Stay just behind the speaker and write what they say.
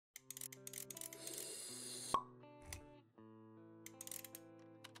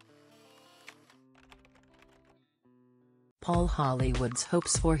Paul Hollywood's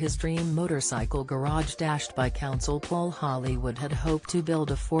hopes for his dream motorcycle garage dashed by counsel. Paul Hollywood had hoped to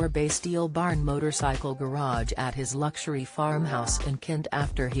build a 4-bay steel barn motorcycle garage at his luxury farmhouse in Kent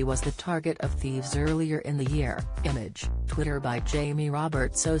after he was the target of thieves earlier in the year. Image, Twitter by Jamie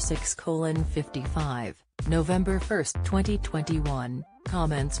Roberts 06:55, November 1, 2021,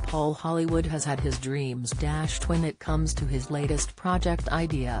 comments Paul Hollywood has had his dreams dashed when it comes to his latest project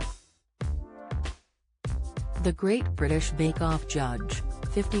idea. The Great British Bake Off judge,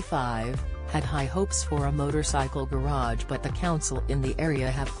 55, had high hopes for a motorcycle garage, but the council in the area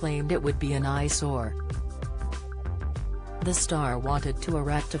have claimed it would be an eyesore. The star wanted to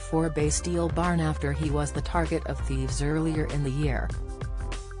erect a 4-bay steel barn after he was the target of thieves earlier in the year.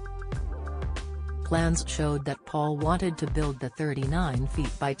 Plans showed that Paul wanted to build the 39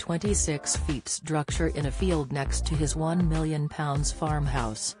 feet by 26 feet structure in a field next to his £1 million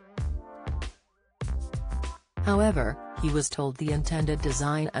farmhouse. However, he was told the intended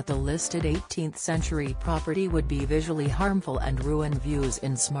design at the listed 18th-century property would be visually harmful and ruin views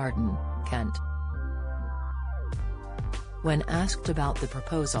in Smarton, Kent. When asked about the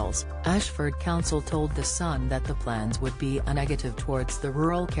proposals, Ashford Council told The Sun that the plans would be a negative towards the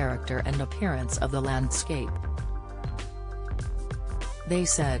rural character and appearance of the landscape. They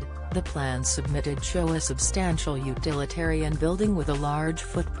said, the plans submitted show a substantial utilitarian building with a large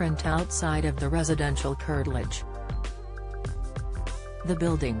footprint outside of the residential curtilage. The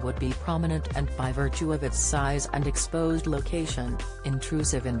building would be prominent and, by virtue of its size and exposed location,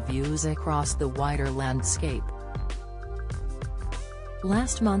 intrusive in views across the wider landscape.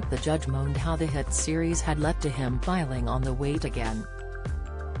 Last month the judge moaned how the hit series had led to him piling on the weight again.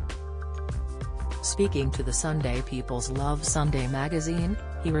 Speaking to the Sunday People's Love Sunday magazine,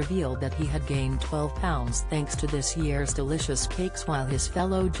 he revealed that he had gained 12 pounds thanks to this year's delicious cakes, while his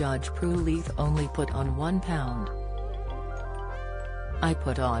fellow judge Prue Leith only put on 1 pound. "I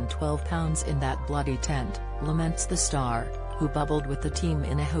put on 12 pounds in that bloody tent," laments the star, who bubbled with the team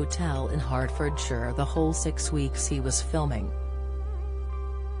in a hotel in Hertfordshire the whole 6 weeks he was filming.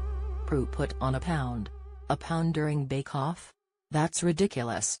 Prue put on a pound. A pound during Bake Off? That's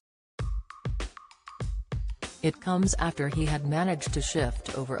ridiculous. It comes after he had managed to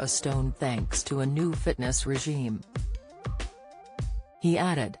shift over a stone thanks to a new fitness regime. He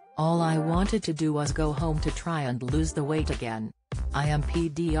added, "All I wanted to do was go home to try and lose the weight again. I am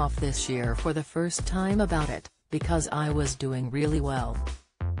PD off this year for the first time about it, because I was doing really well."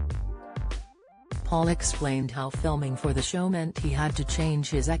 Paul explained how filming for the show meant he had to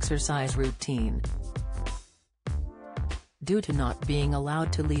change his exercise routine. Due to not being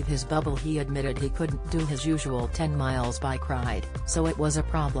allowed to leave his bubble, he admitted he couldn't do his usual 10 miles bike ride, so it was a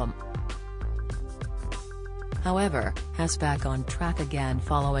problem. However, he's back on track again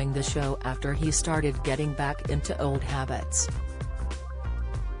following the show after he started getting back into old habits.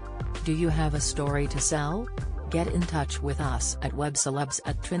 Do you have a story to sell? Get in touch with us at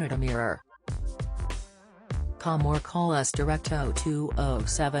webcelebs@trinitymirror.com or call us direct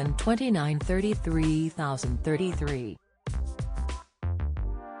 0207 29 33 033.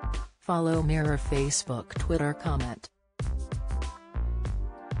 Follow Mirror Facebook, Twitter, comment.